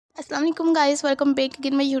Assalamualaikum guys, welcome back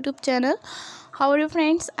again my YouTube channel. How are you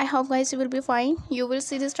friends? I hope guys you will be fine. You will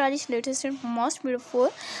see the stylish, latest and most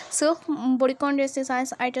beautiful bodycon dress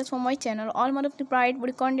designs items for my channel. All more of the bright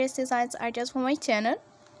bodycon dress designs items for my channel.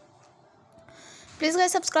 Please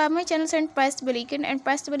guys subscribe my channel and press the bell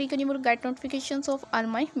icon, you will get notifications of all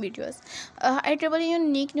my videos. I travel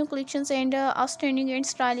unique new collections and outstanding and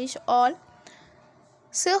stylish all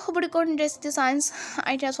bodycon dress designs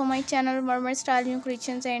items for my channel. Mermaid style new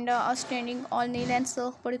collections and outstanding all nail and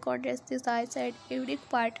bodycon dress designs at every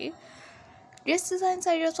party. Dress designs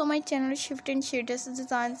ideas for my channel. Shift and shade dress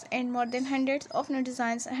designs and more than hundreds of new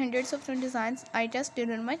designs I just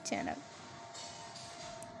did on my channel.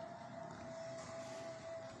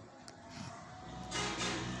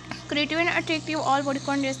 Creative and attractive all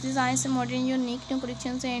bodycon dress designs, modern unique new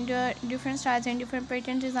collections and different styles and different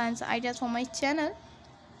pattern designs ideas for my channel.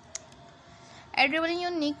 Adorable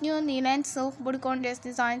unique new nail and bodycon dress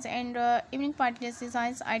designs and evening party dress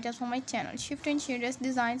designs ideas for my channel. Shift and shade dress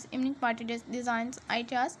designs, evening party dress designs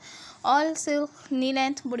ideas, all silk knee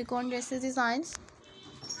length bodycon dresses designs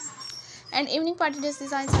and evening party dress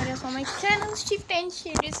designs ideas for my channel. Shift and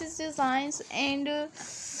shade dresses designs and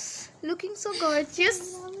looking so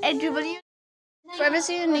gorgeous, adorable,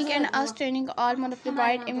 privacy unique and outstanding all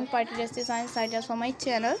multiplied evening party dress designs ideas for my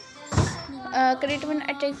channel. Creative and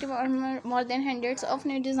attractive more than hundreds of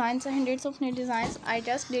new designs I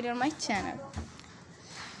just did on my channel.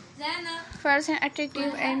 First and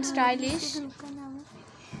attractive and stylish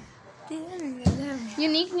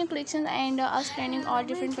unique new collections and outstanding all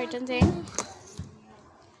different patterns and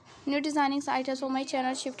new designing items for my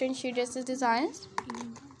channel. Shift and shade dresses designs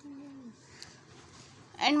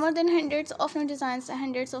and more than hundreds of new designs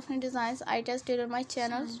I just did on my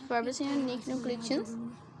channel. Purposely unique new collections.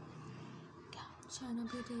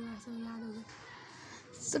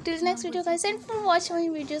 So till next video guys, and for watch my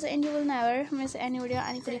videos and you will never miss any video,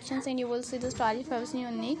 any collections, and you will see the stylish, purposely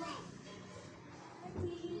unique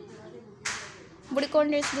bodycon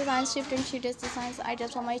dress designs, shift and shade dress designs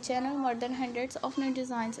ideas for my channel. More than hundreds of new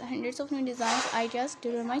designs I just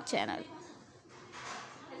did on my channel.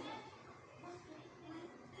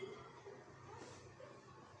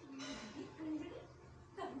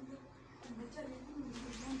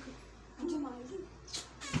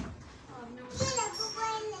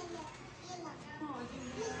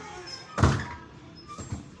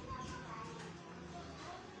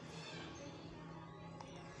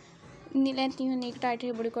 Knee length unique tight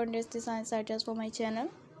bodycon dress designs ideas for my channel.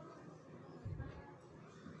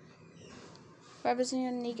 Purposely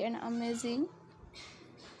unique and amazing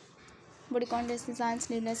bodycon dress designs,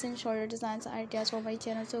 sleeveless and shoulder designs ideas for my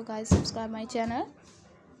channel. So guys, subscribe my channel.